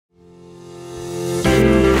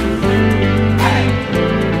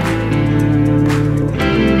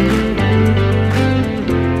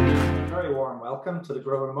welcome to the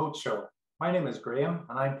Grow Remote Show. My name is Graham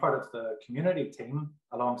and I'm part of the community team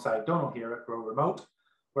alongside Donal here at Grow Remote,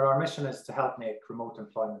 where our mission is to help make remote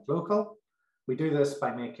employment local. We do this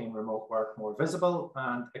by making remote work more visible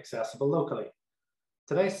and accessible locally.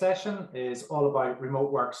 Today's session is all about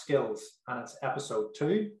remote work skills, and it's episode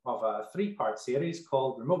 2 of a 3-part series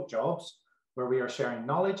called Remote Jobs, where we are sharing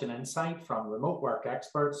knowledge and insight from remote work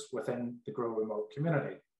experts within the Grow Remote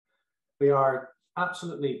community. We are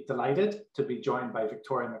absolutely delighted to be joined by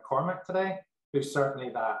Victoria McCormack today, who's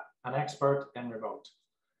certainly an expert in remote.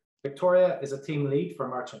 Victoria is a team lead for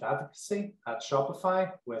merchant advocacy at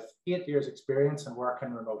Shopify with 8 years experience in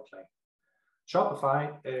working remotely.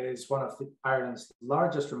 Shopify is one of Ireland's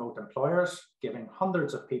largest remote employers, giving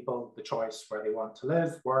hundreds of people the choice where they want to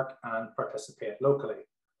live, work, and participate locally.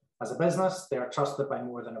 As a business, they are trusted by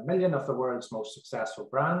more than 1 million of the world's most successful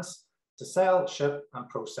brands to sell, ship, and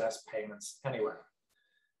process payments anywhere.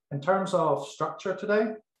 In terms of structure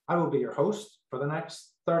today, I will be your host for the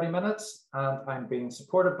next 30 minutes, and I'm being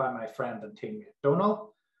supported by my friend and teammate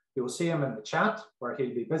Donal. You will see him in the chat, where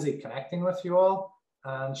he'll be busy connecting with you all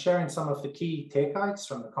and sharing some of the key takeouts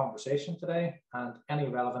from the conversation today and any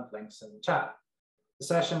relevant links in the chat. The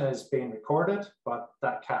session is being recorded, but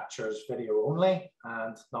that captures video only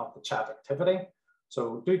and not the chat activity.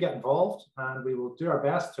 So do get involved, and we will do our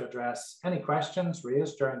best to address any questions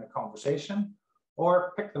raised during the conversation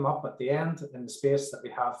or pick them up at the end in the space that we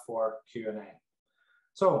have for Q&A.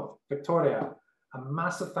 So Victoria, a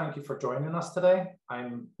massive thank you for joining us today.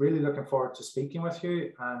 I'm really looking forward to speaking with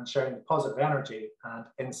you and sharing the positive energy and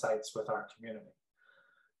insights with our community.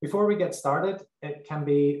 Before we get started, it can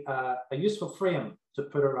be a useful frame to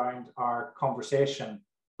put around our conversation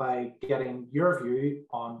by getting your view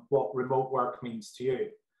on what remote work means to you.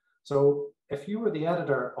 So if you were the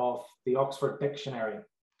editor of the Oxford Dictionary,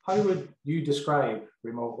 how would you describe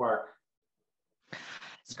remote work?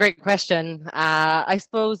 It's a great question. I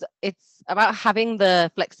suppose it's about having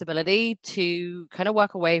the flexibility to kind of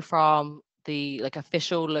work away from the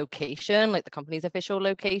official location, like the company's official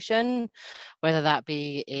location, whether that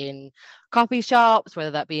be in coffee shops, whether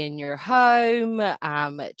that be in your home,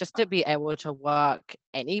 just to be able to work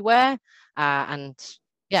anywhere. And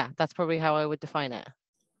yeah, that's probably how I would define it.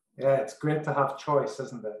 Yeah, it's great to have choice,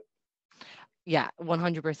 isn't it? Yeah,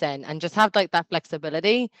 100%. And just have that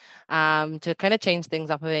flexibility to kind of change things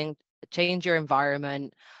up, change your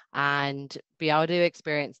environment and be able to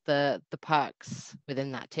experience the perks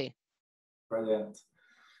within that too. Brilliant.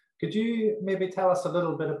 Could you maybe tell us a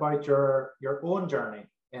little bit about your own journey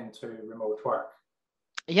into remote work?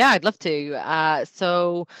 Yeah, I'd love to.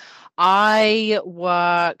 So I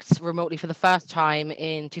worked remotely for the first time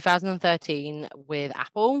in 2013 with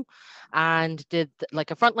Apple and did a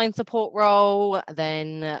frontline support role,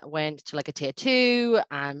 then went to a tier 2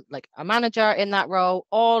 and a manager in that role,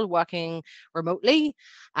 all working remotely.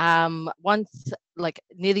 Once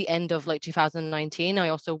near the end of 2019, I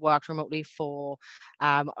also worked remotely for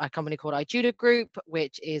a company called iJudo Group,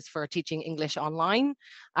 which is for teaching English online.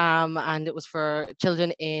 And it was for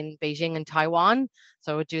children in Beijing and Taiwan.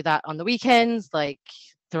 So I would do that on the weekends,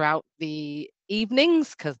 throughout the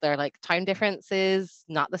evenings, because their time differences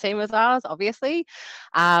not the same as ours, obviously.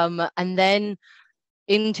 And then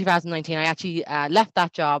in 2019, I actually left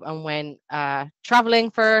that job and went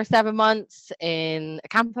traveling for 7 months in a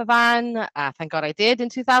camper van. Thank God I did in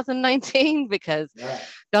 2019, because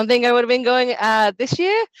don't think I would have been going this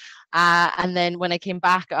year. And then when I came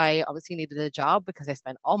back, I obviously needed a job because I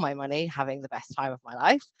spent all my money having the best time of my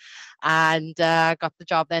life, and got the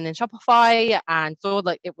job then in Shopify and saw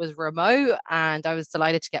it was remote, and I was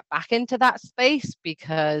delighted to get back into that space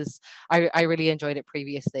because I really enjoyed it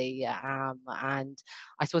previously. And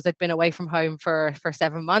I suppose I'd been away from home for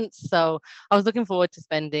 7 months, so I was looking forward to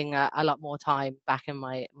spending a lot more time back in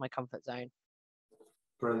my comfort zone.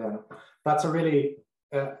 Brilliant. That's a really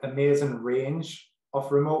amazing range of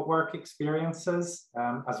remote work experiences,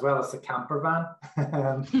 as well as the camper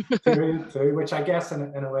van period too, which I guess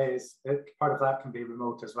in a way is part of that can be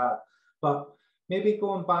remote as well. But maybe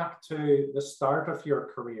going back to the start of your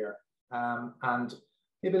career, and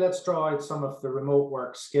maybe let's draw out some of the remote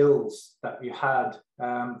work skills that you had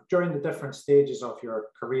during the different stages of your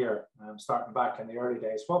career, starting back in the early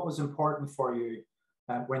days. What was important for you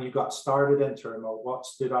when you got started into remote? What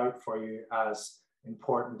stood out for you as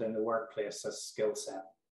important in the workplace as skill set?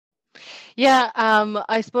 Yeah,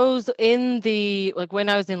 I suppose in the like when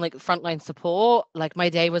I was in like frontline support, like my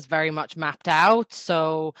day was very much mapped out.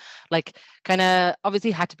 So like kind of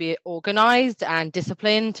obviously had to be organized and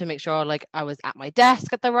disciplined to make sure like I was at my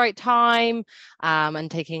desk at the right time, and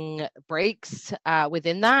taking breaks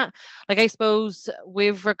within that. Like I suppose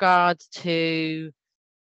with regards to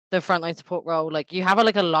the frontline support role, like you have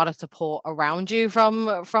like a lot of support around you from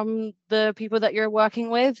the people that you're working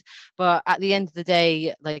with, but at the end of the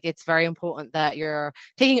day, like it's very important that you're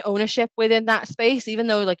taking ownership within that space. Even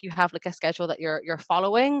though like you have like a schedule that you're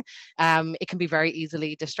following, it can be very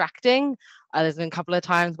easily distracting. There's been a couple of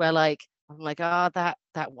times where like I'm like, oh,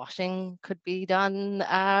 that washing could be done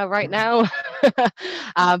right now.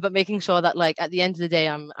 But making sure that like at the end of the day,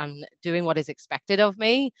 I'm doing what is expected of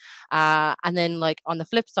me. And then like on the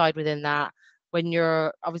flip side within that, when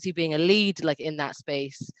you're obviously being a lead like in that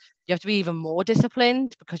space, you have to be even more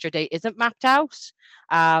disciplined because your day isn't mapped out,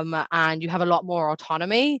 and you have a lot more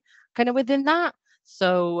autonomy kind of within that.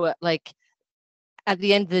 So like at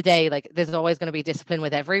the end of the day, like there's always going to be discipline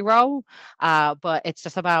with every role, but it's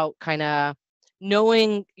just about kind of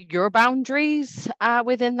knowing your boundaries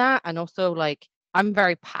within that, and also like I'm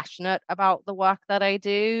very passionate about the work that I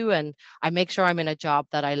do, and I make sure I'm in a job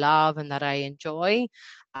that I love and that I enjoy.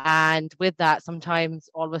 And with that, sometimes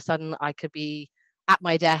all of a sudden I could be at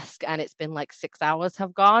my desk and it's been like 6 hours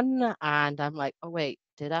have gone, and I'm like, oh wait,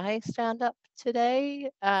 did I stand up today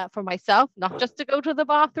for myself, not just to go to the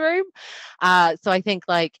bathroom? So I think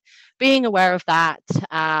like being aware of that,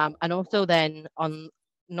 and also then on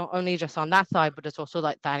not only just on that side, but it's also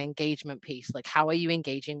like that engagement piece. Like, how are you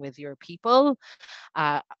engaging with your people?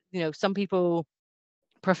 Uh, some people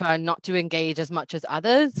prefer not to engage as much as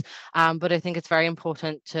others, but I think it's very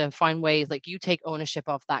important to find ways like you take ownership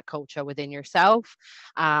of that culture within yourself,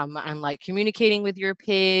 and like communicating with your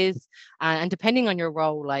peers, and depending on your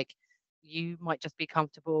role, like you might just be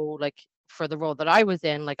comfortable like for the role that I was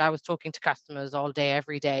in, like I was talking to customers all day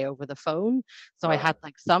every day over the phone, so I Right. had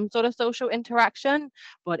like some sort of social interaction.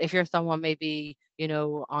 But if you're someone maybe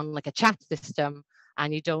on like a chat system,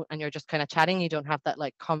 and you don't, and you're just kind of chatting, you don't have that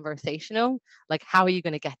like conversational, like how are you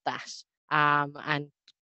going to get that, and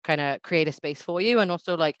kind of create a space for you, and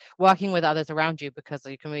also like working with others around you, because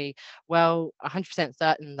you can be 100%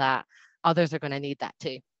 certain that others are going to need that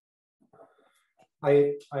too.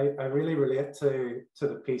 I really relate to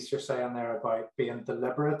the piece you're saying there about being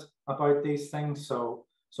deliberate about these things. So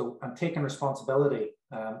and taking responsibility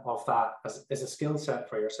of that as a skill set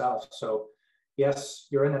for yourself. So yes,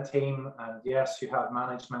 you're in a team, and yes, you have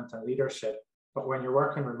management and leadership, but when you're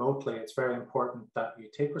working remotely, it's very important that you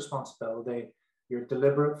take responsibility. You're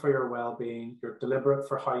deliberate for your well-being. You're deliberate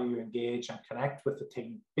for how you engage and connect with the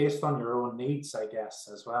team based on your own needs, I guess,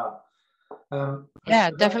 as well. Yeah,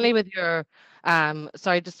 Has definitely with your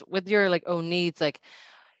sorry, just with your like own needs, like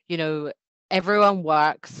you know everyone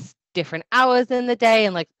works different hours in the day,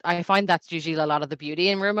 and like I find that's usually a lot of the beauty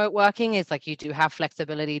in remote working, is like you do have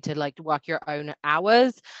flexibility to like work your own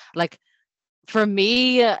hours. Like for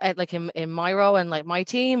me, like in my role and like my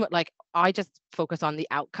team, like I just focus on the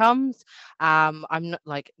outcomes. I'm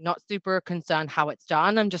not super concerned how it's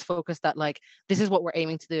done. I'm just focused that like this is what we're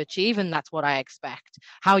aiming to achieve, and that's what I expect.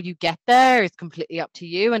 How you get there is completely up to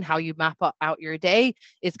you, and how you map out your day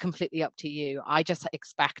is completely up to you. I just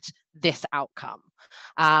expect this outcome.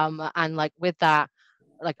 And like with that,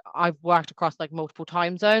 like I've worked across like multiple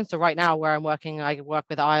time zones. So right now where I'm working, I work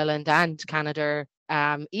with Ireland and Canada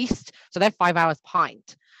East. So they're 5 hours behind.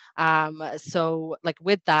 So like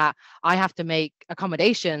with that, I have to make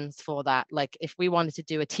accommodations for that. Like if we wanted to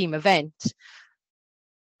do a team event,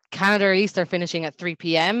 Canada East are finishing at 3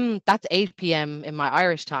 p.m. That's 8 p.m. in my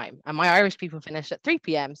Irish time, and my Irish people finish at 3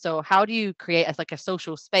 p.m. So how do you create as like a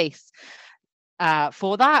social space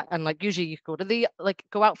for that? And like usually you go to the like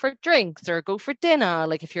go out for drinks or go for dinner,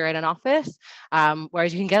 like if you're in an office,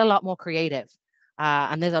 whereas you can get a lot more creative.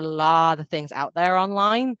 And there's a lot of things out there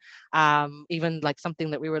online. Even like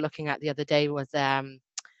something that we were looking at the other day was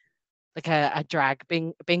like a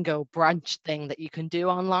bingo brunch thing that you can do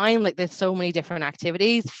online. Like there's so many different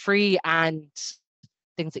activities, free and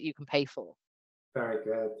things that you can pay for. very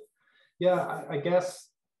good. Yeah, I guess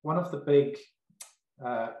one of the big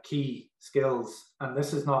key skills, and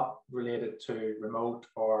this is not related to remote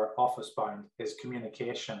or office bound, is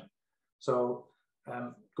communication. So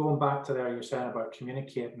going back to there, you're saying about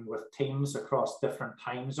communicating with teams across different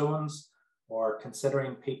time zones, or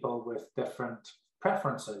considering people with different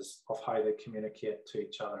preferences of how they communicate to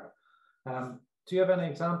each other. Do you have any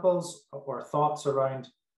examples or thoughts around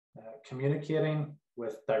communicating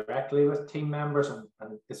directly with team members, and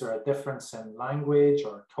is there a difference in language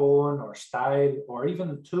or tone or style or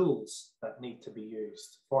even tools that need to be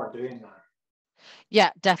used for doing that? Yeah,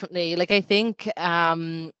 definitely. Like I think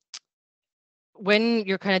when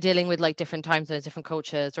you're kind of dealing with like different time zones, different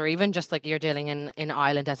cultures, or even just like you're dealing in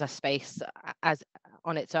Ireland as a space as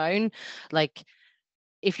on its own, like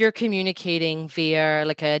if you're communicating via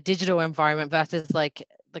like a digital environment versus like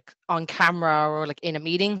on camera or like in a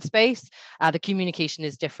meeting space, the communication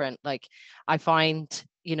is different. Like I find,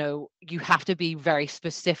 you know, you have to be very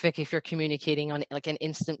specific if you're communicating on like an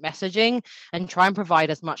instant messaging, and try and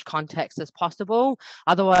provide as much context as possible.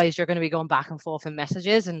 Otherwise you're going to be going back and forth in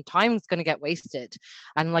messages and time's going to get wasted.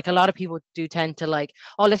 And like a lot of people do tend to like,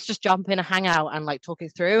 oh, let's just jump in a hangout and like talk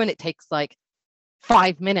it through, and it takes like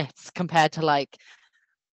 5 minutes compared to like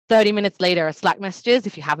 30 minutes later a Slack messages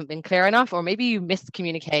if you haven't been clear enough, or maybe you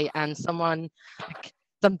miscommunicate and someone like,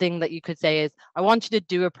 something that you could say is, I want you to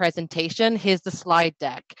do a presentation, here's the slide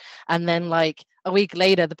deck. And then like a week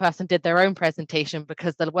later the person did their own presentation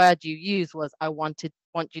because the word you used was, I want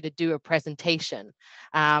you to do a presentation,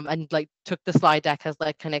 and like took the slide deck as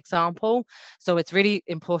like an example. So it's really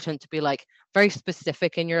important to be like very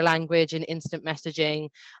specific in your language and instant messaging,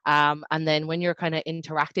 and then when you're kind of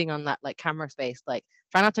interacting on that like camera space, like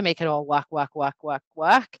try not to make it all work.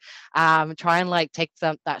 Try and like take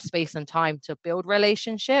that space and time to build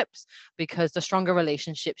relationships, because the stronger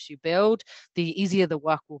relationships you build, the easier the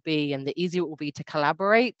work will be, and the easier it will be to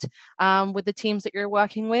collaborate with the teams that you're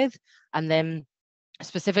working with. And then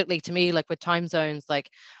specifically to me, like with time zones, like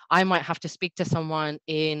I might have to speak to someone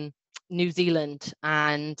in New Zealand,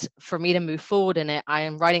 and for me to move forward in it, I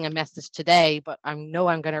am writing a message today, but I know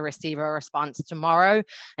I'm going to receive a response tomorrow.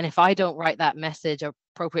 And if I don't write that message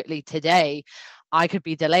appropriately today, I could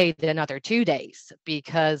be delayed another 2 days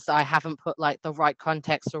because I haven't put like the right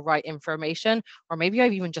context or right information, or maybe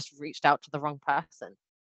I've even just reached out to the wrong person.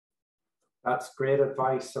 That's great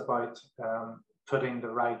advice about putting the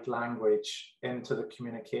right language into the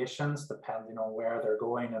communications, depending on where they're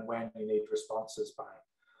going and when you need responses by.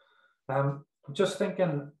 Just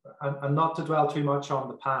thinking, and not to dwell too much on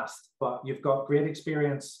the past, but you've got great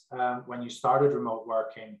experience when you started remote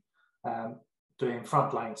working, doing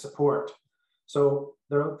frontline support. So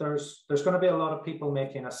there's going to be a lot of people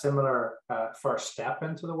making a similar first step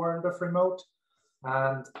into the world of remote.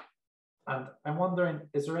 And I'm wondering,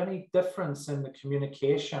 is there any difference in the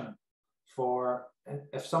communication for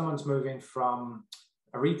if someone's moving from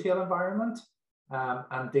a retail environment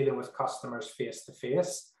and dealing with customers face to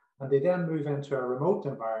face, and they then move into a remote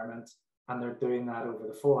environment and they're doing that over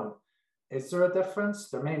the phone? Is there a difference?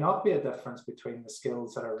 There may not be a difference between the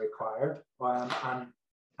skills that are required. And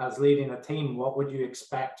as leading a team, what would you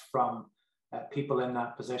expect from people in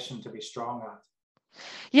that position to be strong at?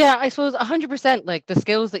 Yeah, I suppose 100%, like the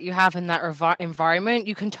skills that you have in that environment,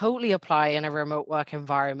 you can totally apply in a remote work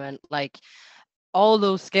environment. Like all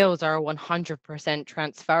those skills are 100%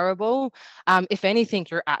 transferable. If anything,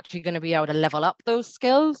 you're actually going to be able to level up those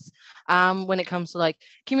skills when it comes to like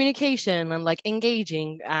communication and like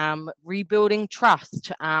engaging, rebuilding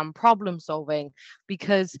trust, problem solving,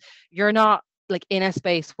 because you're not like in a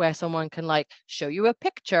space where someone can like show you a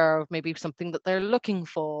picture of maybe something that they're looking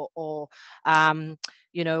for, or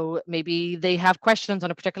you know, maybe they have questions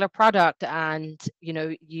on a particular product and you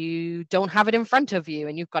know you don't have it in front of you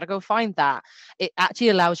and you've got to go find that. It actually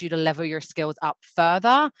allows you to level your skills up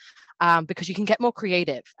further, because you can get more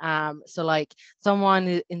creative. So like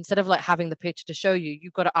someone, instead of like having the picture to show you,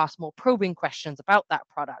 you've got to ask more probing questions about that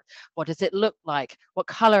product. What does it look like? What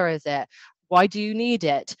color is it? Why do you need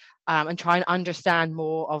it? And try and understand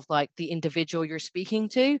more of like the individual you're speaking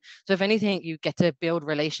to. So if anything, you get to build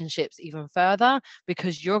relationships even further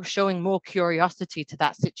because you're showing more curiosity to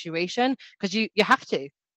that situation, because you have to,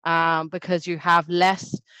 because you have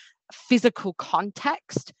less physical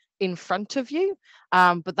context in front of you.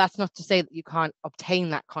 But that's not to say that you can't obtain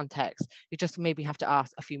that context. You just maybe have to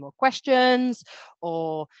ask a few more questions,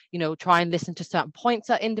 or you know, try and listen to certain points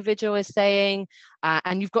that individual is saying,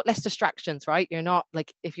 and you've got less distractions, right? You're not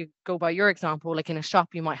like, if you go by your example, like in a shop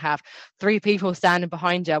you might have 3 people standing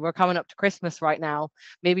behind you. We're coming up to Christmas right now.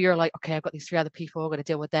 Maybe you're like, okay, I've got these 3 other people, I've got to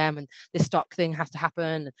deal with them, and this stock thing has to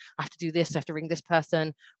happen, I have to do this, I have to ring this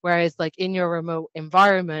person. Whereas like in your remote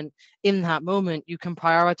environment, in that moment you can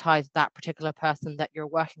prioritize that particular person that you're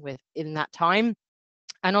working with in that time.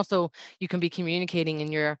 And also you can be communicating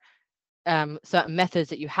in your certain methods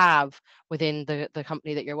that you have within the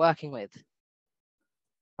company that you're working with.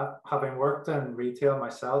 Having worked in retail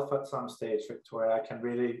myself at some stage, Victoria, I can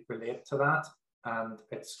really relate to that. And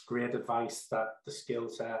it's great advice that the skill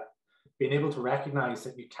set, being able to recognize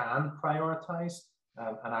that you can prioritize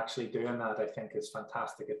and actually doing that, I think, is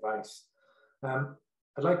fantastic advice.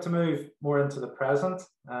 I'd like to move more into the present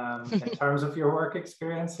in terms of your work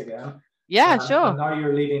experience again. Yeah, sure. And now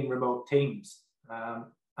you're leading remote teams. And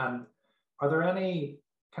are there any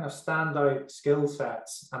kind of standout skill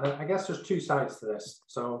sets? And I guess there's two sides to this.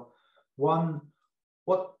 So one,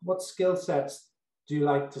 what skill sets do you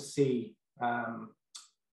like to see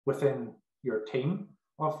within your team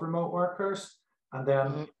of remote workers? And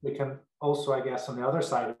then we can also, I guess, on the other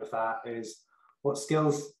side of that is, what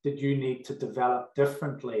skills did you need to develop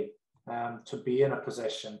differently to be in a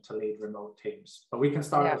position to lead remote teams? But we can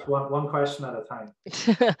start with one question at a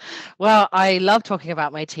time. Well, I love talking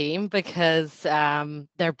about my team because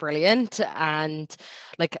they're brilliant. And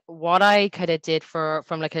like what I kind of did from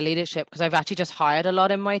like a leadership, because I've actually just hired a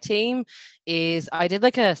lot in my team, is I did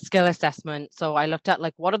like a skill assessment. So I looked at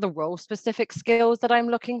like what are the role specific skills that I'm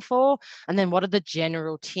looking for, and then what are the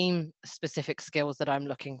general team specific skills that I'm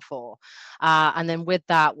looking for. And then with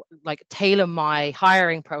that, like tailor my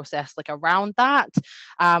hiring process like around that.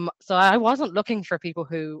 So I wasn't looking for people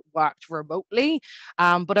who worked remotely,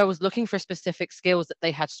 but I was looking for specific skills that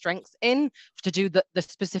they had strengths in to do the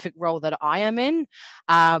specific role that I am in.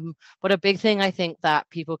 But a big thing I think that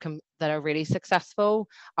people that are really successful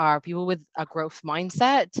are people with a growth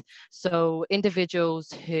mindset. So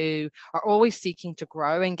individuals who are always seeking to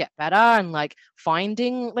grow and get better and like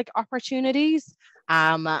finding like opportunities,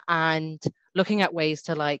 and looking at ways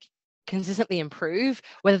to like consistently improve,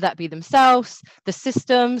 whether that be themselves, the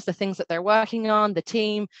systems, the things that they're working on, the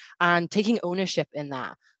team, and taking ownership in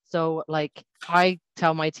that. So like I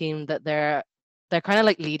tell my team that they're kind of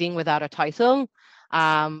like leading without a title,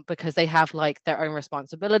 because they have like their own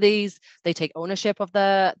responsibilities. They take ownership of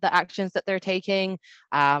the actions that they're taking,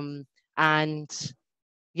 and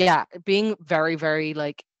yeah, being very, very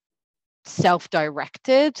like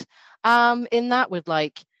self-directed in that, with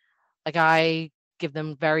like I give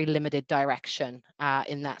them very limited direction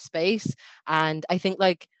in that space. And I think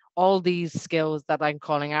like all these skills that I'm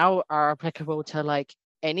calling out are applicable to like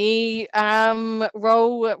any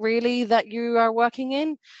role really that you are working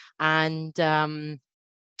in. And I'm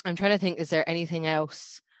trying to think, is there anything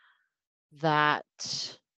else that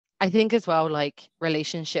I think as well, like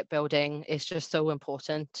relationship building is just so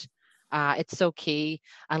important. It's so key.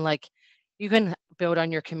 And like you can build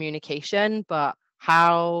on your communication, but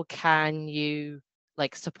how can you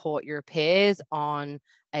like support your peers on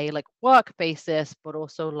a like work basis, but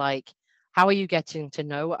also like how are you getting to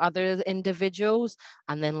know other individuals?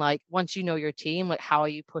 And then like once you know your team, like how are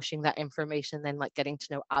you pushing that information, then like getting to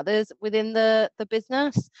know others within the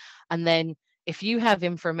business? And then if you have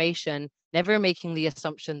information, never making the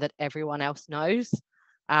assumption that everyone else knows,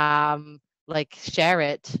 like share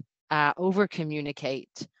it, over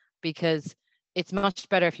communicate, because it's much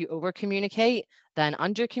better if you over communicate than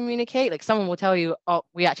under communicate. Like someone will tell you, oh,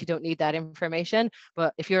 we actually don't need that information,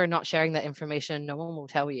 but if you're not sharing that information, no one will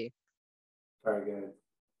tell you. Very good.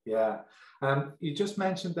 Yeah. You just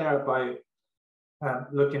mentioned there about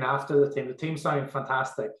looking after the team. The team sounding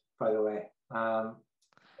fantastic, by the way.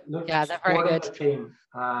 Yeah, they're very good. The team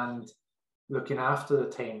and looking after the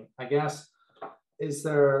team, I guess, is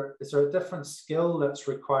there a different skill that's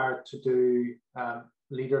required to do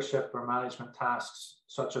leadership or management tasks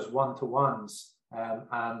such as one-to-ones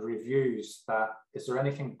and reviews? Is there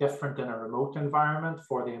anything different in a remote environment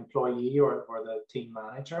for the employee or the team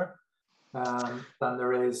manager than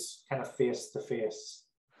there is kind of face-to-face?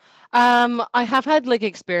 I have had like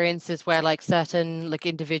experiences where like certain like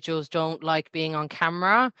individuals don't like being on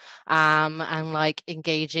camera, and like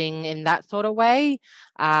engaging in that sort of way,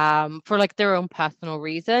 for like their own personal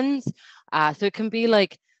reasons. So it can be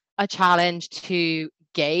like a challenge to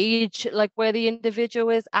gauge like where the individual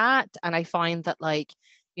is at. And I find that like,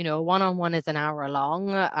 you know, one-on-one is an hour long,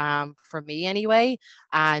 for me anyway.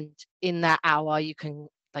 And in that hour, you can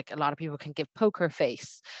like a lot of people can give poker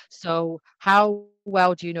face. So how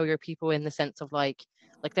well do you know your people in the sense of like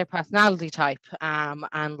their personality type,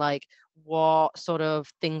 and like what sort of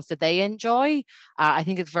things do they enjoy? I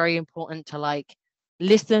think it's very important to like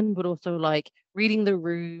listen, but also like reading the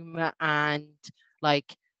room and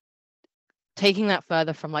like taking that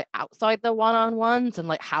further from like outside the one-on-ones, and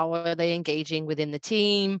like how are they engaging within the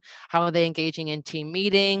team, how are they engaging in team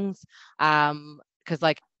meetings, because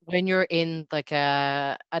like when you're in like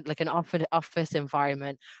an office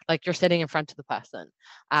environment, like you're sitting in front of the person,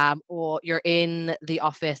 or you're in the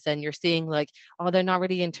office and you're seeing like, oh, they're not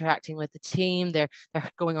really interacting with the team. They're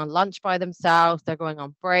going on lunch by themselves. They're going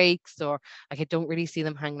on breaks, or like I don't really see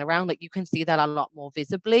them hanging around. Like you can see that a lot more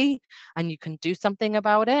visibly, and you can do something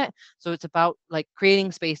about it. So it's about like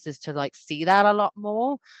creating spaces to like see that a lot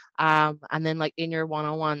more. And then like in your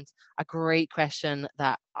one-on-ones, a great question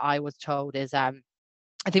that I was told is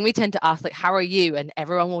I think we tend to ask like, how are you? And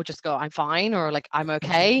everyone will just go, I'm fine, or like, I'm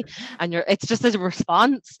okay. And it's just as a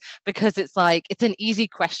response, because it's like, it's an easy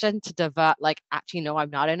question to divert, like, actually, no,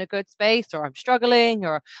 I'm not in a good space, or I'm struggling,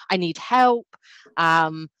 or I need help.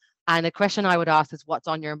 And a question I would ask is, what's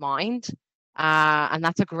on your mind? And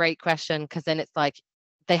that's a great question, because then it's like,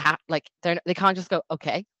 they have like, they can't just go,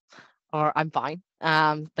 okay, or I'm fine.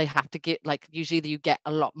 They have to get like, usually you get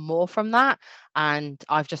a lot more from that. And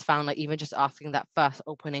I've just found like even just asking that first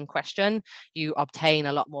opening question, you obtain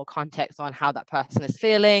a lot more context on how that person is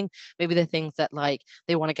feeling, maybe the things that like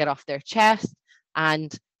they want to get off their chest.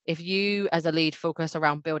 And if you as a lead focus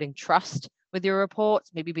around building trust with your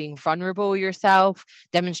reports, maybe being vulnerable yourself,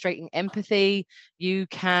 demonstrating empathy, you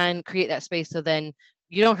can create that space so then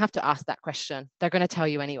you don't have to ask that question. They're going to tell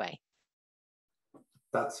you anyway.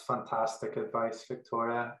 That's fantastic advice,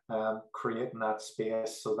 Victoria. Creating that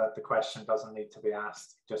space so that the question doesn't need to be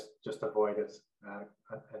asked, just avoid it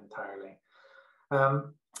entirely.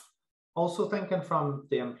 Also thinking from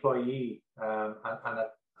the employee and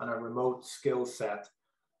a remote skill set,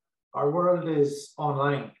 our world is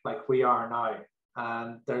online like we are now,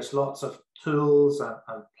 and there's lots of tools and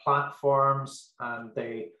platforms, and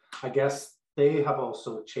I guess they have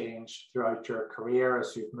also changed throughout your career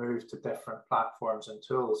as you've moved to different platforms and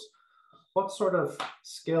tools. What sort of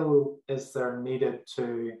skill is there needed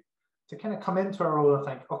to kind of come into a role and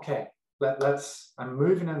think, okay, I'm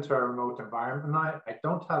moving into a remote environment now. I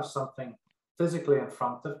don't have something physically in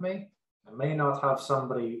front of me. I may not have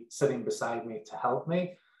somebody sitting beside me to help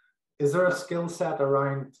me. Is there a skill set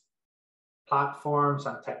around platforms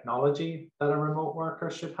and technology that a remote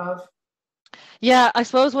worker should have? Yeah, I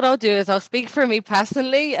suppose what I'll do is I'll speak for me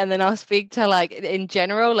personally, and then I'll speak to like in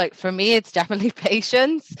general. Like for me, it's definitely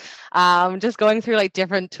patience. Just going through like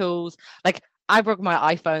different tools. Like I broke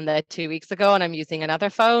my iPhone there 2 weeks ago, and I'm using another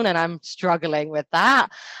phone, and I'm struggling with that.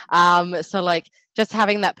 So like just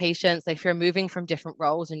having that patience. Like if you're moving from different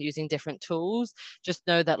roles and using different tools, just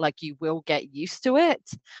know that like you will get used to it.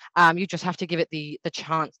 You just have to give it the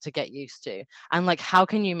chance to get used to. And like, how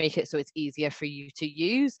can you make it so it's easier for you to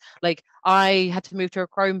use? Like I had to move to a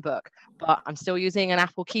Chromebook, but I'm still using an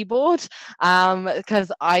Apple keyboard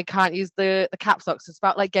because I can't use the caps lock. So it's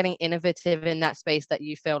about like getting innovative in that space that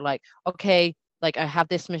you feel like, okay, like I have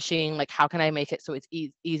this machine, like how can I make it so it's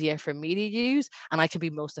easier for me to use and I can be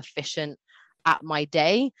most efficient at my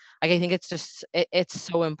day? Like I think it's just it's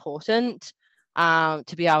so important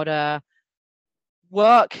to be able to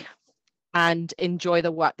work and enjoy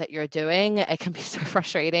the work that you're doing. It can be so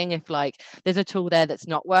frustrating if like there's a tool there that's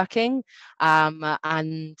not working,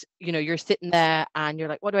 and you know you're sitting there and you're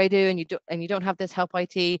like, what do I do? And you don't have this help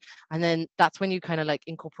IT, and then that's when you kind of like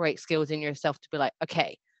incorporate skills in yourself to be like,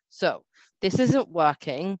 okay, so this isn't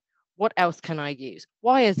working. What else can I use?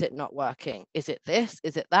 Why is it not working? Is it this?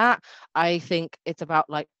 Is it that? I think it's about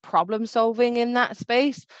like problem solving in that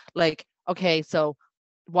space. Like, okay, so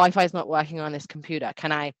Wi-Fi is not working on this computer.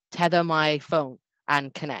 Can I tether my phone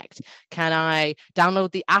and connect? Can I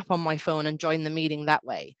download the app on my phone and join the meeting that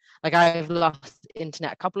way? Like I've lost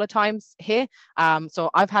internet a couple of times here.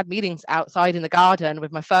 So I've had meetings outside in the garden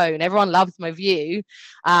with my phone. Everyone loves my view.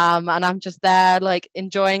 And I'm just there like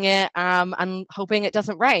enjoying it and hoping it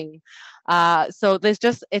doesn't rain. So it's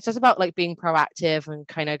just about like being proactive and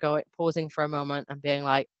kind of pausing for a moment and being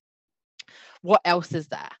like, what else is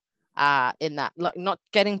there in that, like not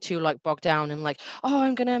getting too like bogged down and like, oh,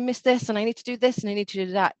 I'm gonna miss this and I need to do this and I need to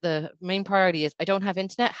do that. The main priority is I don't have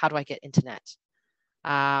internet. How do I get internet?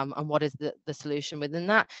 And what is the solution within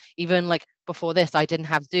that? Even like before this, I didn't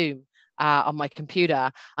have Zoom on my computer,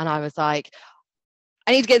 and I was like,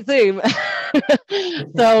 I need to get Zoom.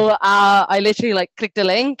 So I literally like clicked a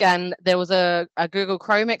link and there was a Google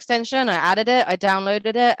Chrome extension. I added it, I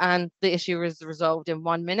downloaded it, and the issue was resolved in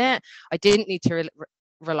 1 minute. I didn't need to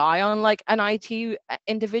rely on like an IT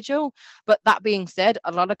individual. But that being said,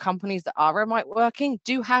 a lot of companies that are remote working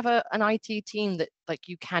do have an IT team that like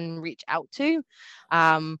you can reach out to.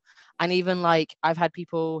 And even like I've had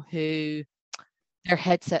people who their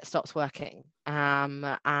headset stops working.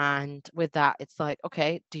 And with that, it's like,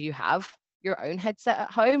 okay, do you have your own headset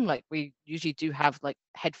at home. Like we usually do have like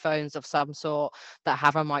headphones of some sort that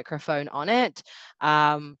have a microphone on it,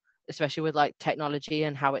 especially with like technology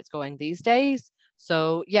and how it's going these days.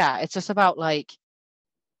 So yeah, it's just about like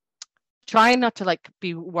trying not to like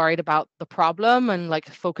be worried about the problem and like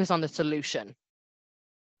focus on the solution.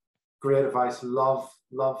 Great advice. Love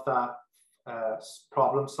that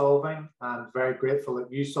problem solving, and very grateful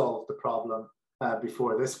that you solved the problem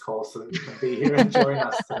before this call so that you can be here and join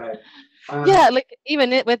us today. Yeah, like even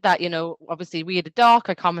with that, obviously we had a doc,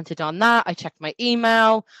 I commented on that, I checked my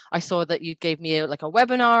email, I saw that you gave me like a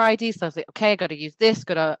webinar ID, so I was like, okay, I got to use this,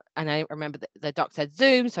 and I remember the doc said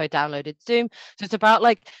Zoom, so I downloaded Zoom. So it's about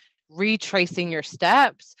like retracing your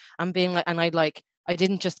steps and being like, and I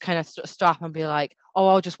didn't just kind of stop and be like, oh,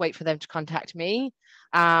 I'll just wait for them to contact me.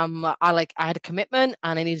 I had a commitment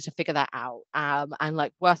and I needed to figure that out. And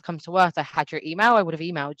like worst comes to worst, I had your email, I would have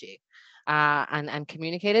emailed you and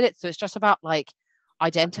communicated it. So it's just about like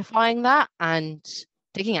identifying that and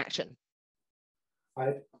taking action.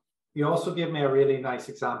 You also gave me a really nice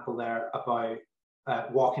example there about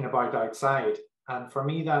walking about outside. And for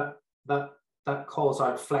me, that calls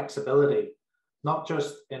out flexibility, not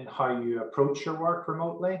just in how you approach your work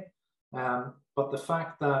remotely, but the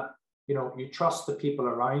fact that you trust the people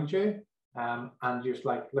around you, and you're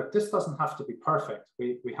like, look, this doesn't have to be perfect.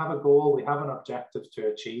 We have a goal, we have an objective to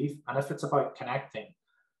achieve, and if it's about connecting,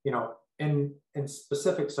 in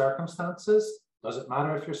specific circumstances, does it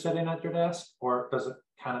matter if you're sitting at your desk, or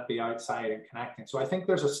can it be outside and connecting? So I think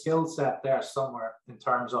there's a skill set there somewhere in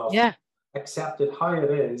terms of accept it how it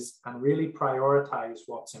is and really prioritize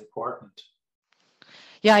what's important.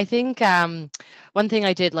 Yeah, I think one thing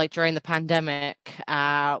I did like during the pandemic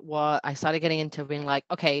was I started getting into being like,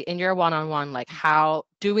 okay, in your one-on-one, like how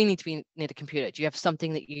do we need to be near the computer? Do you have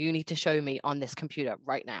something that you need to show me on this computer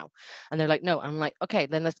right now? And they're like, no. I'm like, okay,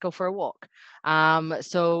 then let's go for a walk.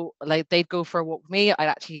 So like they'd go for a walk with me. I'd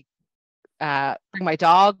actually bring my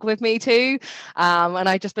dog with me too, and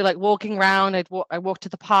I'd just be like walking around. I walked to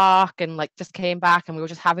the park and like just came back, and we were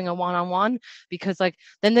just having a one-on-one, because like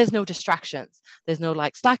then there's no distractions, there's no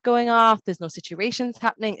like Slack going off, there's no situations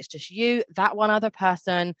happening, it's just you, that one other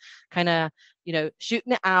person, kind of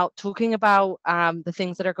shooting it out, talking about the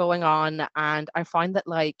things that are going on. And I find that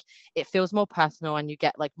like it feels more personal and you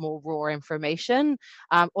get like more raw information.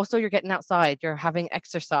 Also, you're getting outside, you're having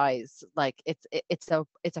exercise, like it's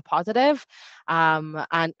a positive.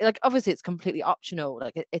 And like obviously it's completely optional,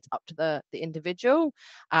 like it's up to the individual.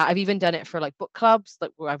 I've even done it for like book clubs,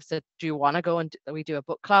 like where I've said, do you want to go and we do a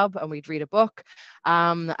book club and we'd read a book,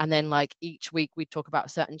 and then like each week we'd talk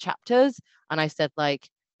about certain chapters, and I said like,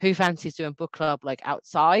 who fancies doing book club like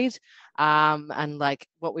outside? And like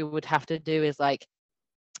what we would have to do is like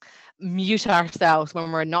mute ourselves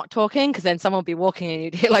when we're not talking, because then someone will be walking and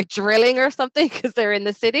you'd hear like drilling or something because they're in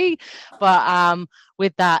the city. But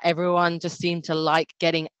with that, everyone just seemed to like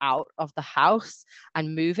getting out of the house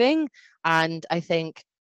and moving. And I think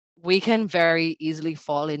we can very easily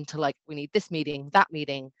fall into like, we need this meeting, that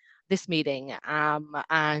meeting, this meeting.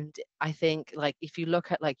 And I think like if you look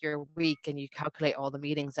at like your week and you calculate all the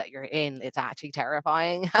meetings that you're in, it's actually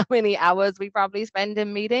terrifying how many hours we probably spend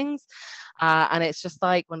in meetings. And it's just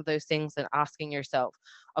like one of those things that asking yourself,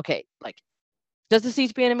 okay, like, does this need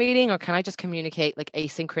to be in a meeting, or can I just communicate like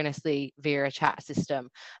asynchronously via a chat system?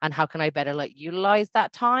 And how can I better like utilize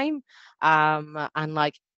that time? And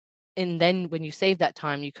like, and then when you save that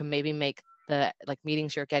time, you can maybe make the like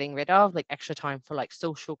meetings you're getting rid of like extra time for like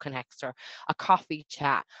social connects or a coffee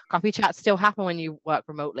chat. Coffee chats still happen when you work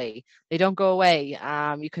remotely, they don't go away.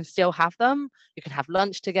 You can still have them, you can have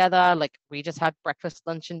lunch together. Like we just had breakfast,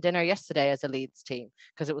 lunch and dinner yesterday as a Leeds team,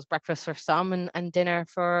 because it was breakfast for some and dinner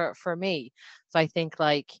for me. So I think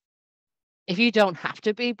like if you don't have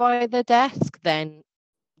to be by the desk, then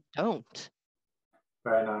don't.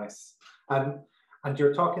 Very nice. And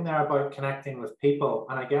you're talking there about connecting with people,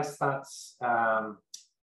 and I guess that's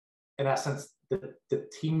in essence the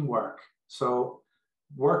teamwork. So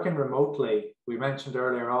working remotely, we mentioned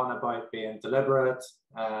earlier on about being deliberate,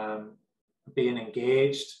 being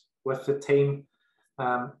engaged with the team,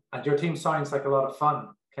 and your team sounds like a lot of fun.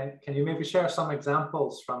 Can you maybe share some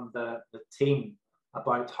examples from the team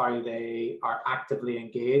about how they are actively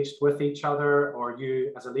engaged with each other, or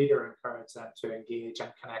you as a leader encourage them to engage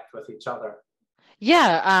and connect with each other?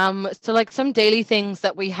 Yeah, so like some daily things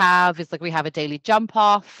that we have is like we have a daily jump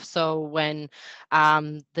off. So when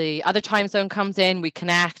the other time zone comes in, we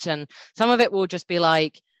connect, and some of it will just be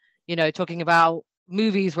like, talking about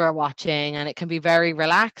movies we're watching, and it can be very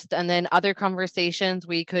relaxed. And then other conversations,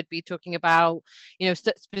 we could be talking about, you know,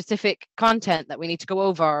 specific content that we need to go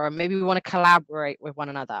over, or maybe we want to collaborate with one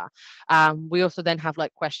another. We also then have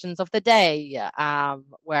like questions of the day,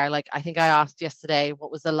 where like I think I asked yesterday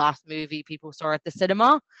what was the last movie people saw at the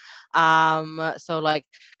cinema. So like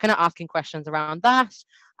kind of asking questions around that.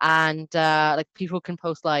 And like people can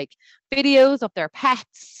post like videos of their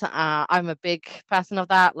pets. I'm a big person of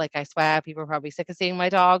that. Like I swear people are probably sick of seeing my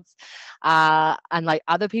dogs. And like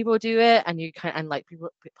other people do it, and you can, and like people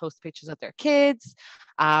post pictures of their kids.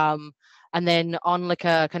 And then on like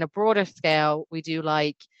a kind of broader scale, we do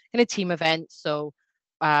like kind of team events. So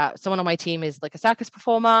someone on my team is like a circus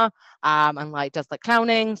performer, and like does like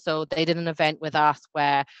clowning. So they did an event with us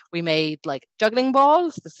where we made like juggling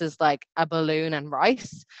balls. This is like a balloon and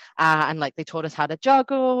rice, and like they taught us how to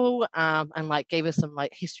juggle, and like gave us some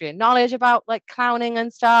like history and knowledge about like clowning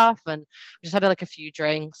and stuff. And we just had like a few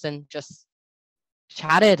drinks and just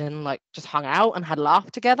chatted and like just hung out and had a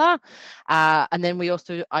laugh together. And then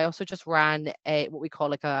I also just ran a what we call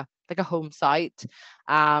like a home site,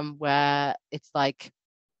 where it's like,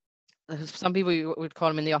 some people would call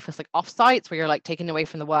them in the office like off sites, where you're like taken away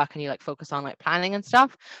from the work and you like focus on like planning and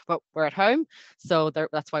stuff, but we're at home, so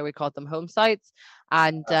that's why we called them home sites.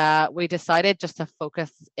 And we decided just to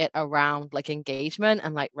focus it around like engagement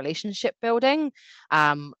and like relationship building.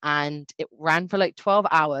 And it ran for like 12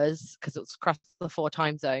 hours because it was across the 4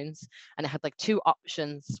 time zones, and it had like 2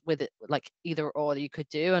 options with it, like either or that you could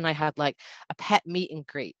do. And I had like a pet meet and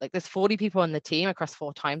greet. Like there's 40 people on the team across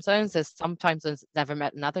 4 time zones. There's some time zones that never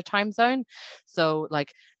met another time zone, so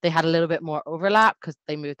like they had a little bit more overlap because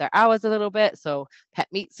they moved their hours a little bit. So pet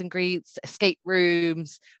meets and greets, escape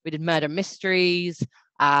rooms, we did murder mysteries,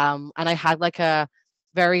 and I had like a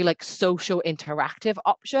very like social interactive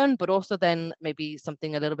option, but also then maybe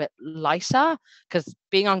something a little bit lighter, because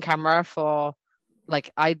being on camera for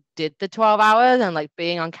like, I did the 12 hours, and like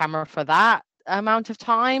being on camera for that amount of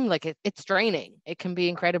time, like it's draining. It can be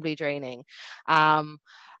incredibly draining.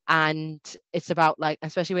 And it's about like,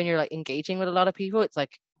 especially when you're like engaging with a lot of people, it's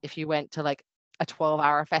like if you went to like a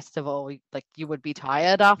 12-hour festival, like you would be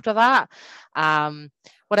tired after that.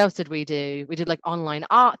 What else did we do? We did like online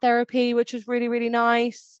art therapy, which was really, really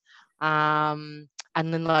nice. And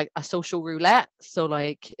then like a social roulette, so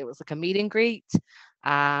like it was like a meet and greet.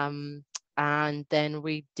 And then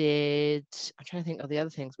we did, I'm trying to think of the other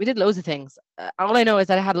things. We did loads of things. All I know is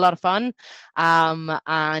that I had a lot of fun,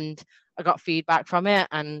 and I got feedback from it,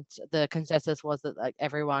 and the consensus was that like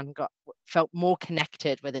everyone felt more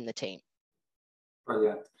connected within the team.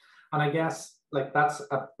 Brilliant. And I guess like that's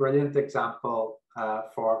a brilliant example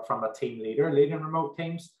from a team leader leading remote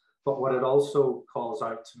teams. But what it also calls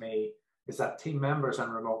out to me is that team members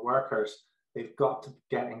and remote workers, they've got to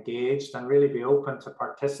get engaged and really be open to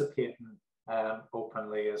participating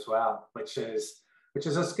openly as well, which is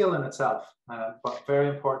a skill in itself, but very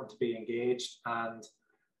important to be engaged and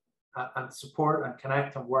support and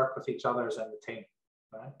connect and work with each other in the team.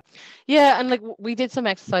 Right? Yeah, and like we did some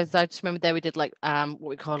exercises. I just remember there we did like what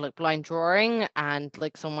we call like blind drawing, and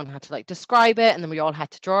like someone had to like describe it, and then we all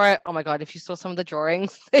had to draw it. Oh my god, if you saw some of the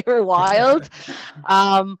drawings, they were wild.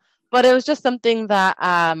 But it was just something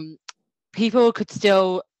that people could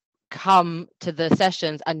still come to the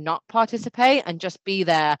sessions and not participate and just be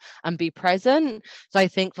there and be present. So I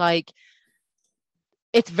think like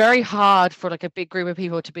it's very hard for like a big group of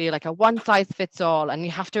people to be like a one size fits all, and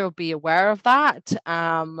you have to be aware of that,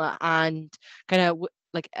 and kind of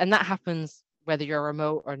like, and that happens whether you're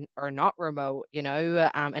remote or not remote, you know.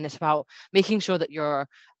 And it's about making sure that you're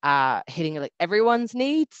hitting like everyone's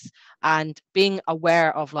needs, and being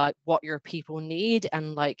aware of like what your people need,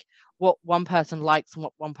 and like what one person likes and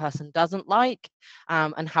what one person doesn't like,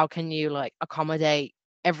 and how can you like accommodate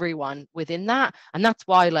everyone within that. And that's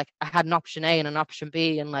why like I had an option A and an option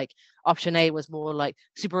B, and like option A was more like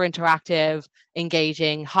super interactive,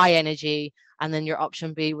 engaging, high energy, and then your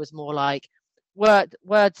option B was more like word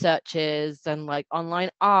searches and like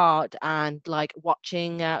online art, and like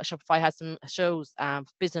watching Shopify has some shows,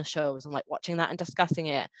 business shows, and like watching that and discussing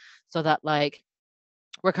it, so that like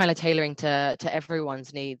we're kind of tailoring to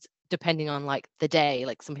everyone's needs depending on like the day.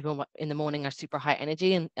 Like some people in the morning are super high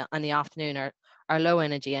energy, and in the afternoon are low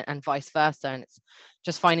energy, and vice versa. And it's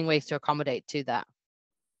just finding ways to accommodate to that.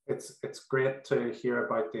 It's great to hear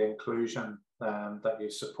about the inclusion that you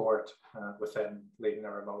support within leading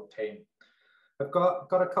a remote team. I've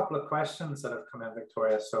got a couple of questions that have come in,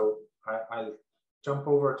 Victoria, so I'll jump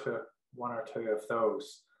over to one or two of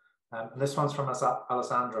those. And this one's from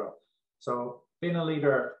Alessandro. So being a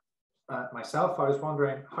leader myself, I was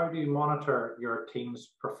wondering, how do you monitor your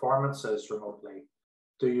team's performances remotely?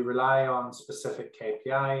 do you rely on specific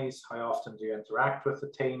KPIs? How often do you interact with the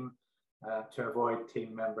team to avoid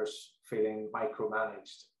team members feeling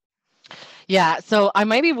micromanaged? Yeah, so I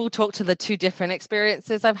maybe will talk to the two different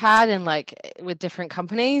experiences I've had in like with different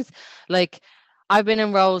companies. Like I've been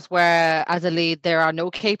in roles where as a lead there are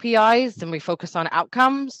no KPIs and we focus on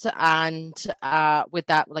outcomes and with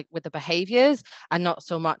that like with the behaviors and not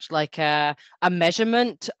so much like a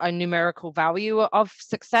measurement, a numerical value of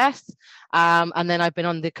success. And then I've been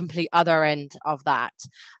on the complete other end of that.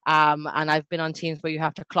 And I've been on teams where you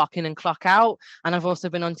have to clock in and clock out. And I've also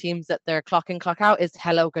been on teams that their clock in, clock out is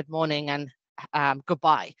hello, good morning, and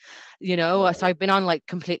goodbye. So I've been on like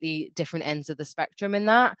completely different ends of the spectrum in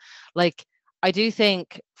that. Like I do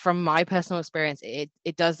think from my personal experience,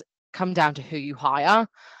 it does come down to who you hire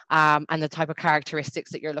and the type of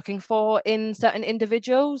characteristics that you're looking for in certain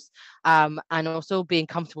individuals, and also being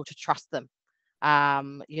comfortable to trust them.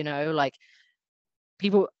 Like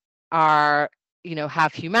people are,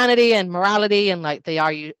 have humanity and morality, and like they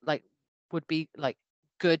are like would be like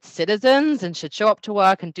good citizens and should show up to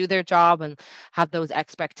work and do their job and have those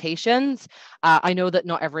expectations. I know that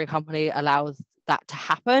not every company allows that to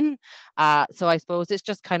happen. So I suppose it's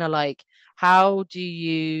just kind of like, how do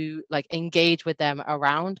you like engage with them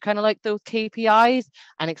around kind of like those KPIs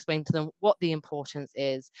and explain to them what the importance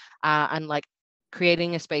is, and like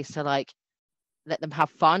creating a space to like let them have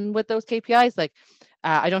fun with those KPIs. Like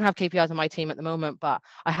I don't have KPIs on my team at the moment, but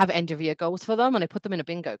I have end of year goals for them and I put them in a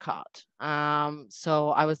bingo card. So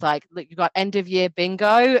I was like, look, you got end of year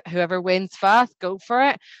bingo, whoever wins first, go for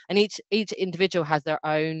it. And each individual has their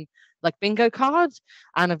own like bingo cards,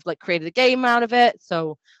 and I've like created a game out of it.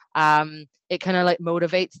 So it kind of like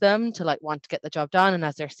motivates them to like want to get the job done. And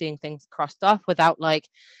as they're seeing things crossed off without like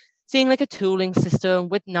seeing like a tooling system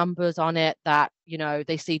with numbers on it that,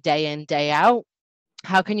 they see day in, day out,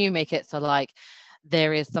 how can you make it so like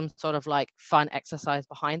there is some sort of like fun exercise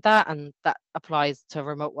behind that? And that applies to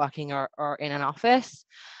remote working or in an office.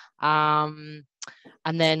 And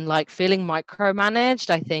then like feeling micromanaged,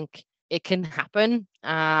 I think it can happen.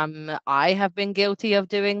 I have been guilty of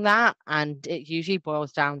doing that, and it usually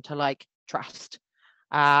boils down to like trust,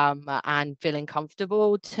 and feeling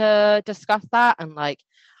comfortable to discuss that, and like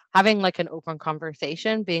having like an open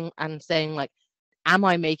conversation and saying like, am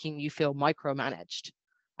I making you feel micromanaged?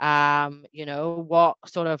 What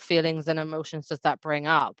sort of feelings and emotions does that bring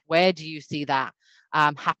up? Where do you see that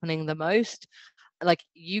happening the most? Like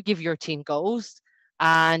you give your team goals,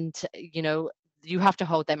 and you have to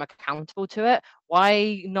hold them accountable to it.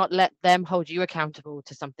 Why not let them hold you accountable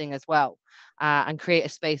to something as well, and create a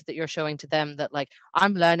space that you're showing to them that like,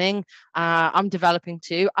 I'm learning, I'm developing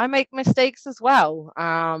too, I make mistakes as well,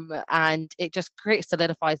 and it just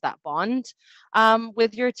solidifies that bond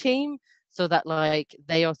with your team, so that like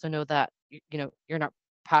they also know that you're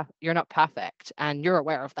not perfect, and you're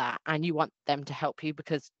aware of that, and you want them to help you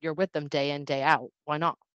because you're with them day in, day out. Why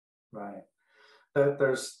not? Right.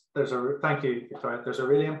 Thank you, Victoria. There's a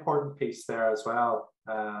really important piece there as well,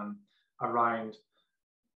 around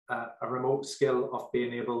a remote skill of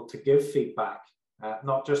being able to give feedback,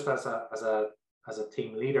 not just as a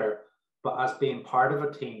team leader, but as being part of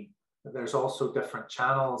a team. There's also different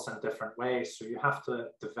channels and different ways, so you have to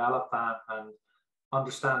develop that and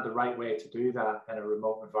understand the right way to do that in a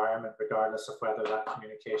remote environment, regardless of whether that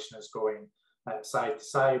communication is going side to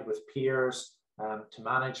side with peers, to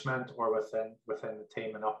management, or within the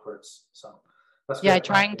team and upwards. So that's Yeah, I great.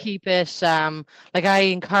 try and keep it like I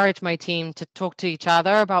encourage my team to talk to each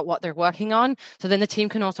other about what they're working on, so then the team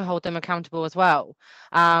can also hold them accountable as well.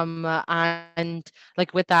 And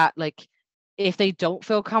like with that, like if they don't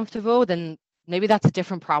feel comfortable, then maybe that's a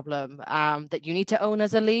different problem that you need to own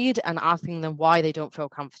as a lead, and asking them why they don't feel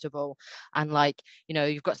comfortable. And like,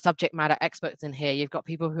 you've got subject matter experts in here, you've got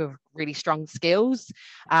people who have really strong skills.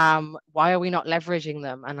 Why are we not leveraging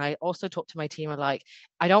them? And I also talk to my team like,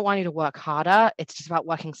 I don't want you to work harder, it's just about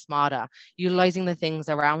working smarter, utilizing the things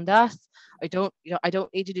around us. I don't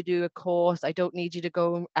need you to do a course, I don't need you to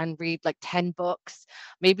go and read like 10 books.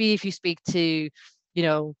 Maybe if you speak to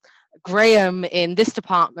Graham in this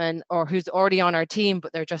department, or who's already on our team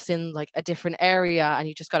but they're just in like a different area, and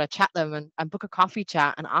you just got to chat them and book a coffee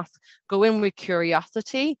chat and go in with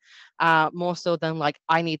curiosity, more so than like,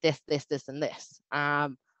 I need this and this. I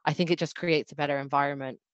think it just creates a better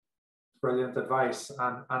environment. Brilliant advice,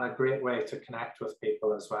 and a great way to connect with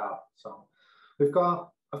people as well. So I've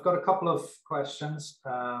got a couple of questions.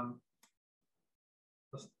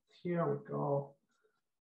 Here we go.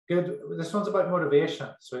 Good. This one's about motivation.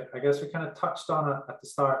 So I guess we kind of touched on it at the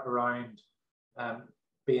start around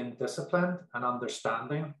being disciplined and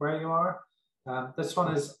understanding where you are. This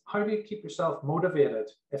one is, how do you keep yourself motivated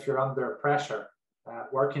if you're under pressure?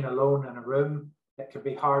 Working alone in a room, it can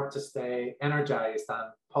be hard to stay energized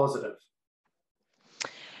and positive.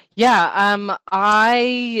 Yeah,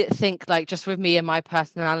 I think like just with me and my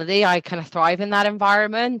personality, I kind of thrive in that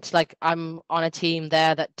environment. Like I'm on a team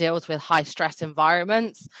there that deals with high stress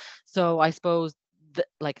environments. So I suppose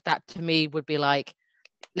like that to me would be like,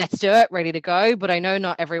 let's do it, ready to go. But I know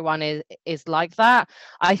not everyone is like that.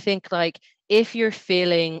 I think like if you're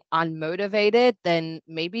feeling unmotivated, then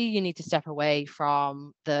maybe you need to step away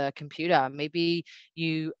from the computer. Maybe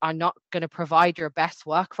you are not going to provide your best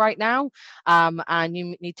work right now. And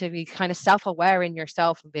you need to be kind of self-aware in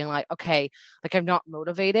yourself and being like, okay, like I'm not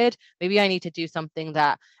motivated. Maybe I need to do something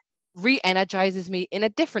that re-energizes me in a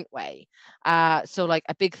different way. So like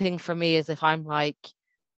a big thing for me is if I'm like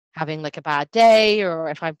having like a bad day, or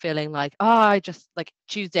if I'm feeling like, oh, I just like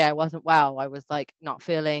Tuesday I wasn't well, I was like not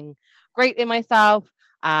feeling great in myself.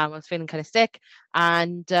 I was feeling kind of sick.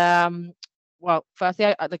 And well, firstly,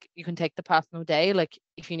 I like you can take the personal day. Like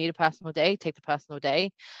if you need a personal day, take the personal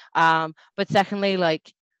day. But secondly,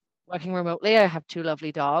 like working remotely, I have two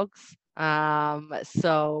lovely dogs.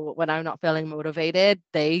 So when I'm not feeling motivated,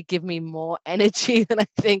 they give me more energy than I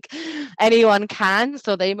think anyone can.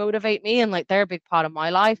 So they motivate me, and like they're a big part of my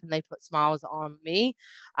life, and they put smiles on me.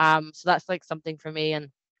 So that's like something for me. And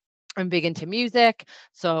I'm big into music,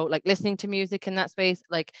 so like listening to music in that space,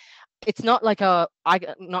 like it's not like I'm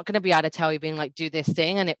not going to be able to tell you being like do this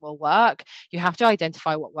thing and it will work. You have to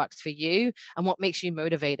identify what works for you and what makes you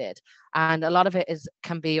motivated. And a lot of it is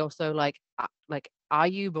can be also like are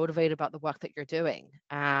you motivated about the work that you're doing?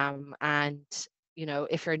 And you know,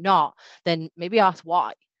 if you're not, then maybe ask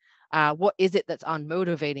why. What is it that's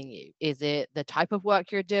unmotivating you? Is it the type of work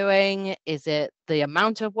you're doing? Is it the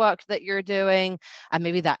amount of work that you're doing? And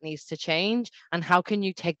maybe that needs to change. And how can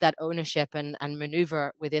you take that ownership and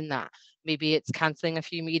maneuver within that? Maybe it's canceling a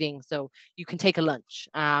few meetings so you can take a lunch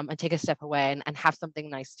and take a step away and have something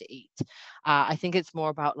nice to eat. I think it's more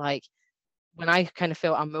about like when I kind of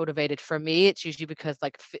feel unmotivated, for me, it's usually because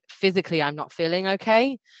like physically I'm not feeling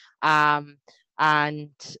okay. Um, and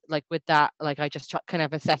like with that, like I just kind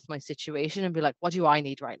of assess my situation and be like, what do I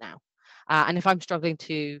need right now? And if I'm struggling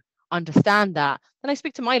to understand that, then I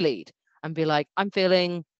speak to my lead and be like, I'm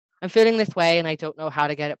feeling this way and I don't know how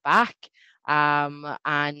to get it back.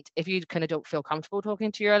 And if you kind of don't feel comfortable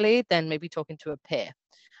talking to your lead, then maybe talking to a peer.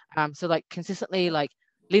 So like consistently like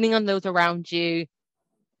leaning on those around you,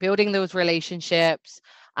 building those relationships.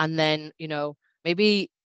 And then, you know, maybe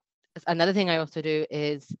another thing I also do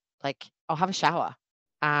is like I'll have a shower.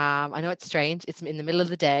 I know it's strange, it's in the middle of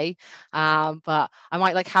the day, but I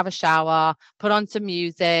might like have a shower, put on some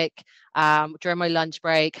music during my lunch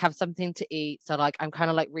break, have something to eat. So like I'm kind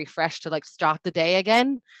of like refreshed to like start the day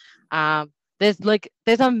again. There's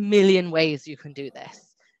a million ways you can do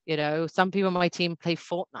this. You know, some people on my team play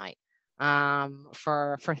Fortnite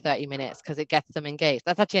for 30 minutes because it gets them engaged.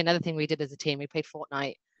 That's actually another thing we did as a team. We played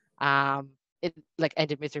Fortnite. It like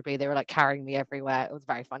ended miserably. They were like carrying me everywhere. It was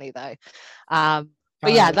very funny though.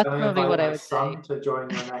 But yeah, that's probably what I would say. To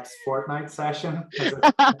join your next Fortnite session as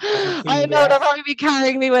a I know they'll probably be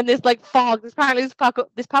carrying me when this like fog. This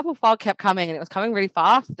purple fog kept coming, and it was coming really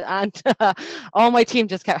fast. And all my team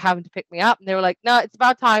just kept having to pick me up, and they were like, "No, it's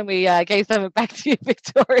about time we gave them back to you,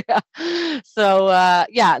 Victoria." So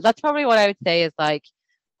yeah, that's probably what I would say is like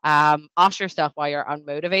ask yourself why you're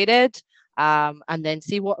unmotivated, and then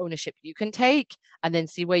see what ownership you can take, and then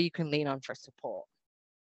see where you can lean on for support.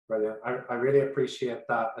 Brilliant. I really appreciate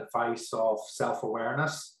that advice of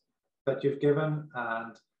self-awareness that you've given,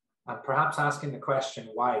 and perhaps asking the question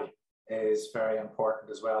why is very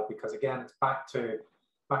important as well, because again, it's back to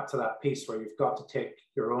that piece where you've got to take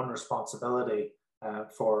your own responsibility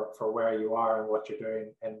for where you are and what you're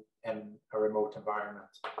doing in a remote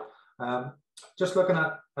environment. Just looking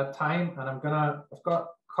at time, and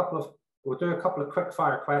we'll do a couple of quick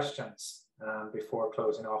fire questions before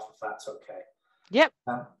closing off, if that's okay. Yep.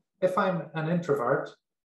 If I'm an introvert,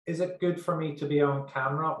 is it good for me to be on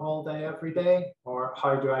camera all day, every day, or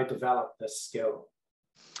how do I develop this skill?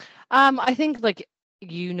 I think like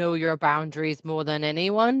you know your boundaries more than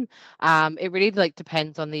anyone. It really like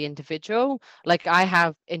depends on the individual. Like I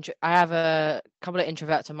have a couple of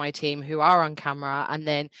introverts on my team who are on camera, and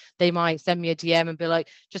then they might send me a DM and be like,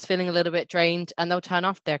 just feeling a little bit drained, and they'll turn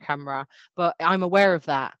off their camera. But I'm aware of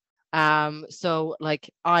that. So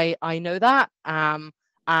like I know that.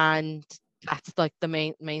 And that's like the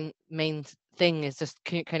main thing is just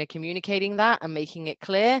kind of communicating that and making it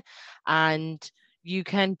clear. And you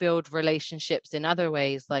can build relationships in other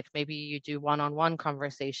ways. Like maybe you do one-on-one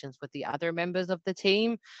conversations with the other members of the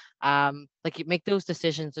team. Like you make those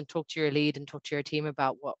decisions and talk to your lead and talk to your team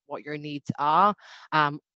about what your needs are.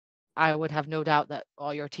 I would have no doubt that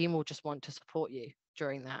all your team will just want to support you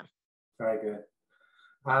during that. Very good.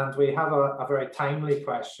 And we have a very timely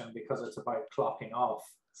question because it's about clocking off.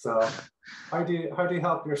 So how do you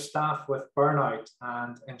help your staff with burnout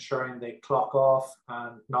and ensuring they clock off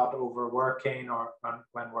and not overworking or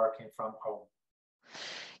when working from home?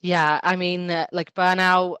 Yeah, I mean, like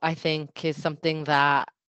burnout, I think is something that,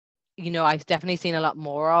 I've definitely seen a lot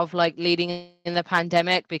more of like leading in the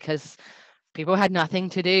pandemic, because people had nothing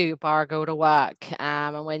to do bar go to work.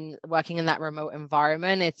 And when working in that remote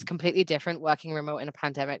environment, it's completely different working remote in a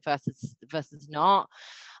pandemic versus not.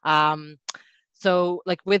 So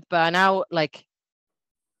like with burnout, like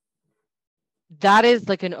that is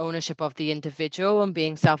like an ownership of the individual and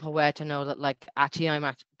being self-aware to know that like actually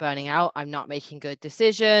I'm burning out, I'm not making good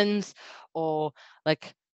decisions, or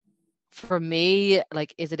like for me,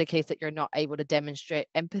 like, is it a case that you're not able to demonstrate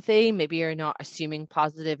empathy? Maybe you're not assuming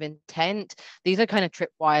positive intent. These are kind of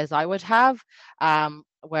tripwires I would have,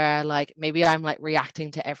 where like maybe I'm like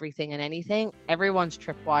reacting to everything and anything. Everyone's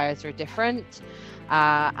tripwires are different.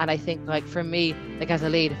 And I think like for me, like as a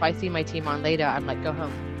lead, if I see my team on later, I'm like, go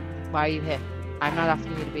home. Why are you here? I'm not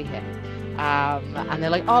asking you to be here. And they're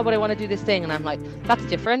like, oh, but I want to do this thing. And I'm like, that's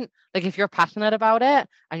different. Like if you're passionate about it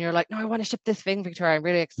and you're like, no, I want to ship this thing, Victoria, I'm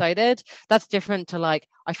really excited. That's different to like,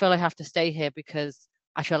 I feel I have to stay here because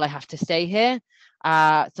I feel I have to stay here.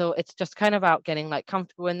 So it's just kind of about getting like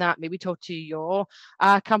comfortable in that. Maybe talk to your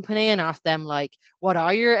company and ask them like, what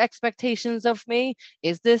are your expectations of me?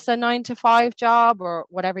 Is this a 9 to 5 job or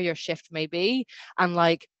whatever your shift may be? And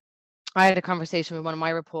like, I had a conversation with one of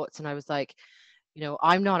my reports and I was like,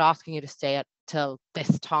 I'm not asking you to stay till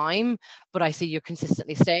this time, but I see you're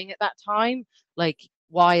consistently staying at that time. Like,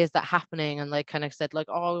 why is that happening? And they kind of said like,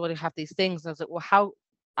 oh, we have these things. And I was like, well,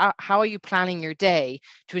 how are you planning your day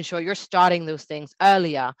to ensure you're starting those things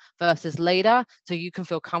earlier versus later, so you can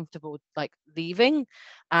feel comfortable like leaving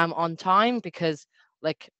on time? Because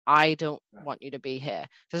like I don't want you to be here.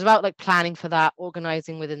 So it's about like planning for that,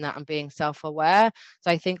 organizing within that, and being self-aware.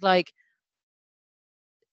 So I think like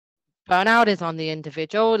burnout is on the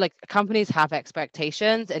individual. Like companies have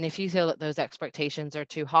expectations, and if you feel that those expectations are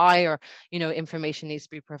too high, or information needs to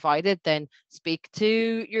be provided, then speak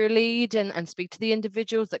to your lead and speak to the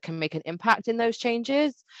individuals that can make an impact in those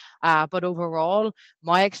changes. But overall,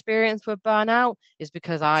 my experience with burnout is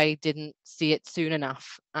because I didn't see it soon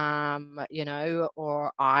enough,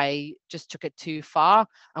 or I just took it too far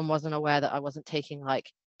and wasn't aware that I wasn't taking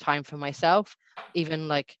like time for myself. Even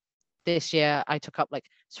like this year I took up like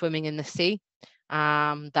swimming in the sea,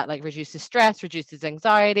 that like reduces stress, reduces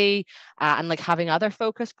anxiety, and like having other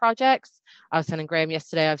focus projects. I was telling Graham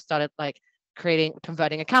yesterday, I've started like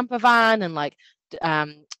converting a camper van and like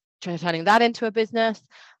turning that into a business,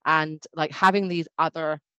 and like having these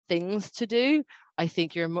other things to do. I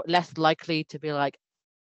think you're less likely to be like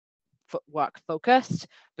work focused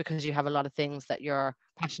because you have a lot of things that you're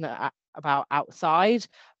passionate about outside.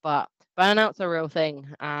 But burnout's a real thing,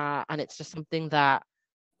 and it's just something that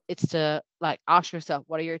it's to like ask yourself,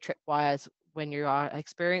 what are your tripwires when you are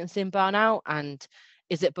experiencing burnout? And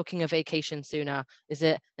is it booking a vacation sooner? Is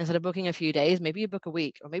it, instead of booking a few days, maybe you book a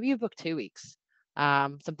week, or maybe you book 2 weeks?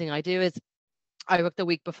 Something I do is I book the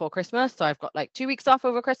week before Christmas. So I've got like 2 weeks off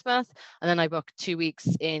over Christmas, and then I book 2 weeks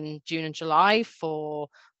in June and July for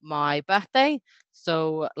my birthday.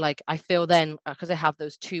 So like I feel then, because I have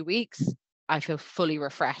those 2 weeks, I feel fully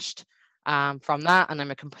refreshed from that, and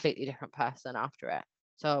I'm a completely different person after it.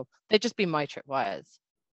 So they'd just be my tripwires.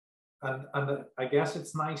 And I guess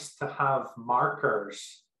it's nice to have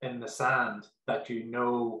markers in the sand that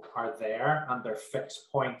are there, and they're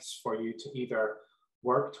fixed points for you to either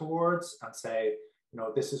work towards and say,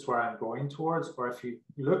 this is where I'm going towards, or if you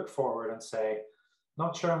look forward and say,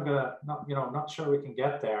 not sure not sure we can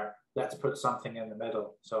get there, let's put something in the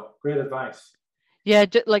middle. So great advice. Yeah,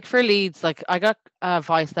 like for leads, like I got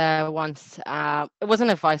advice there once. It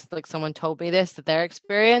wasn't advice, like someone told me this, that their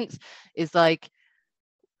experience is like,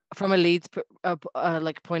 from a leads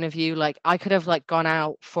like point of view, like I could have like gone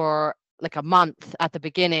out for like a month at the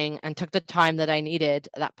beginning and took the time that I needed,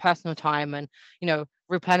 that personal time, and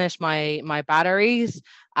replenish my batteries,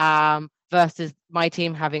 versus my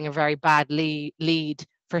team having a very bad lead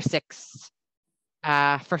for 6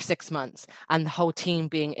 months, and the whole team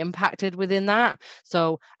being impacted within that.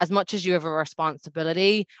 So as much as you have a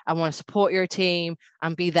responsibility and want to support your team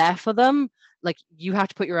and be there for them, like you have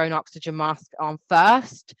to put your own oxygen mask on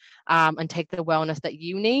first, and take the wellness that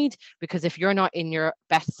you need, because if you're not in your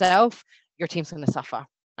best self, your team's going to suffer.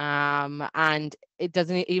 And it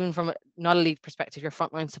doesn't, even from not a lead perspective, your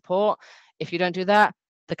frontline support, if you don't do that,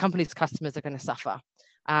 the company's customers are going to suffer.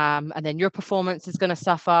 And then your performance is going to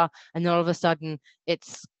suffer, and then all of a sudden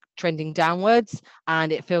it's trending downwards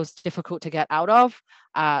and it feels difficult to get out of.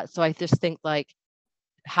 So I just think like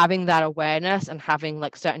having that awareness and having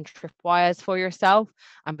like certain tripwires for yourself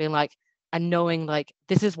and being like, and knowing like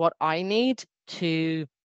this is what I need to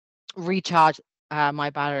recharge my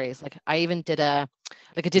batteries. Like I even did a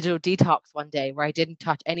digital detox one day where I didn't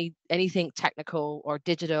touch anything technical or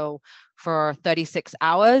digital for 36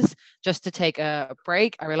 hours just to take a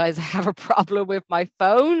break. I realized I have a problem with my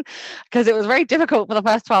phone because it was very difficult for the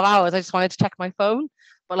first 12 hours. I just wanted to check my phone.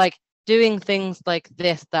 But like doing things like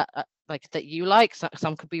this that that you like,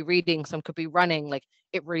 some could be reading, some could be running, like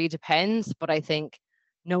it really depends. But I think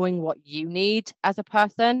knowing what you need as a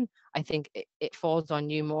person, I think it falls on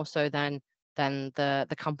you more so than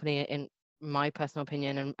the company, in my personal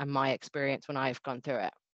opinion and my experience when I've gone through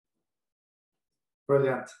it.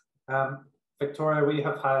 Brilliant. Victoria, we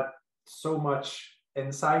have had so much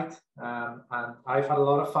insight, and I've had a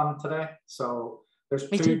lot of fun today. So there's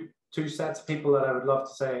two sets of people that I would love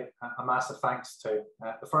to say a massive thanks to.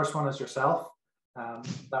 The first one is yourself.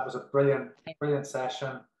 That was a brilliant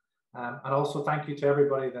session. And also thank you to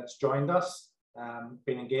everybody that's joined us,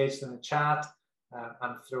 been engaged in the chat,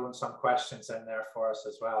 and throwing some questions in there for us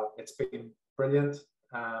as well. It's been brilliant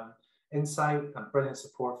insight and brilliant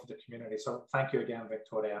support for the community. So thank you again,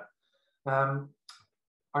 Victoria.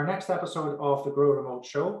 Our next episode of the Grow Remote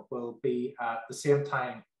show will be at the same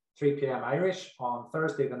time, 3 p.m. Irish, on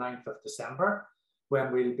Thursday, the 9th of December,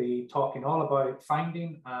 when we'll be talking all about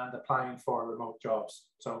finding and applying for remote jobs.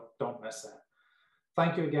 So don't miss that.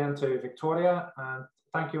 Thank you again to Victoria, and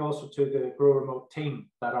thank you also to the Grow Remote team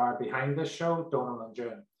that are behind this show, Donal and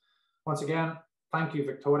June. Once again, thank you,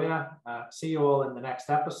 Victoria. See you all in the next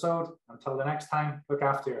episode. Until the next time, look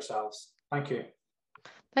after yourselves. Thank you.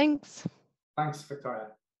 Thanks. Thanks, Victoria.